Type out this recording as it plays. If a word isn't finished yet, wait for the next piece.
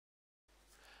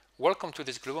Welcome to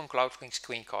this Glue on Cloud Link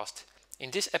screencast. In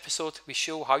this episode, we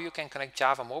show how you can connect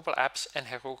Java mobile apps and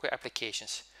Heroku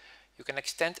applications. You can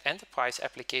extend enterprise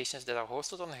applications that are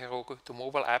hosted on Heroku to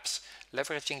mobile apps,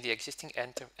 leveraging the existing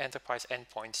enterprise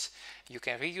endpoints. You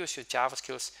can reuse your Java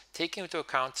skills, taking into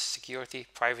account security,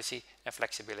 privacy, and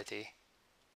flexibility.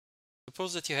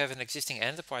 Suppose that you have an existing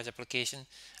enterprise application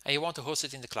and you want to host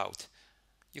it in the cloud.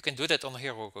 You can do that on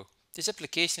Heroku. This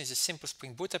application is a simple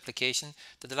Spring Boot application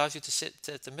that allows you to set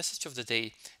the message of the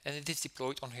day, and it is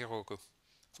deployed on Heroku.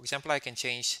 For example, I can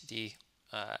change the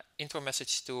intro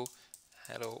message to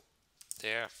hello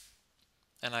there,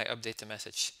 and I update the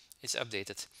message. It's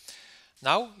updated.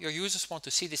 Now your users want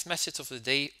to see this message of the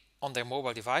day on their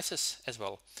mobile devices as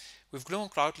well. With Glue on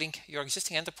Cloud Link, your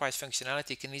existing enterprise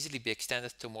functionality can easily be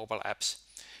extended to mobile apps.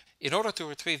 In order to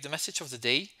retrieve the message of the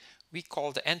day, we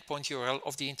call the endpoint URL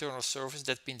of the internal service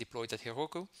that's been deployed at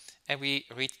Heroku, and we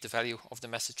read the value of the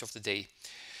message of the day.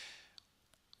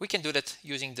 We can do that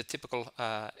using the typical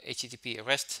HTTP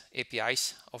REST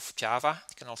APIs of Java.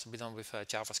 It can also be done with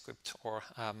JavaScript or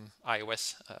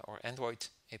iOS or Android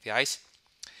APIs.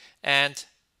 And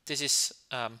this is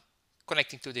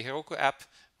connecting to the Heroku app,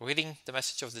 reading the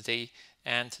message of the day,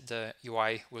 and the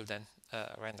UI will then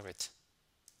render it.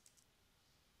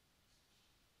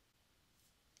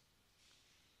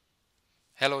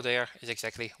 Hello there is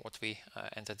exactly what we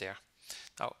entered there.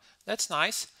 Now that's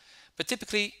nice, but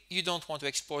typically you don't want to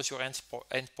expose your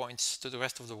endpoints to the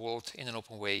rest of the world in an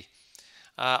open way.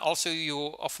 Also,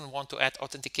 you often want to add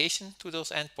authentication to those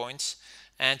endpoints,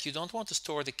 and you don't want to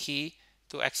store the key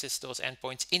to access those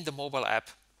endpoints in the mobile app.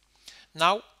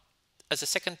 Now, as a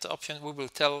second option, we will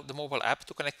tell the mobile app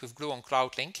to connect with Glue on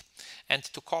Cloud Link and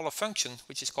to call a function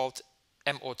which is called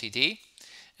MOTD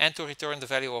and to return the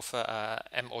value of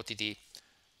MOTD.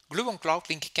 Glue on Cloud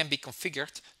Link can be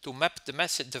configured to map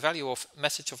the value of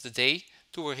message of the day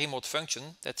to a remote function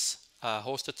that's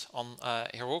hosted on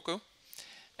Heroku,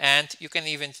 and you can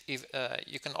even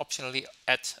you can optionally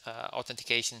add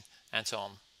authentication and so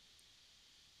on.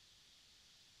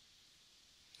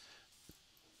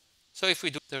 So if we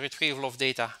do the retrieval of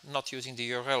data not using the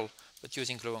URL but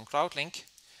using Glue on Cloud Link,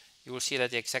 you will see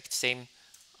that the exact same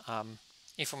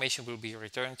information will be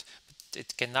returned.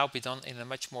 It can now be done in a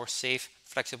much more safe,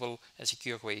 flexible and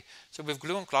secure way. So with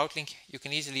Glue on Cloud Link, you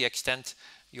can easily extend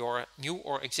your new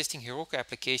or existing Heroku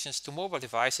applications to mobile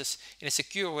devices in a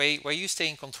secure way where you stay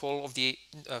in control of the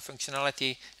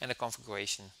functionality and the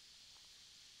configuration.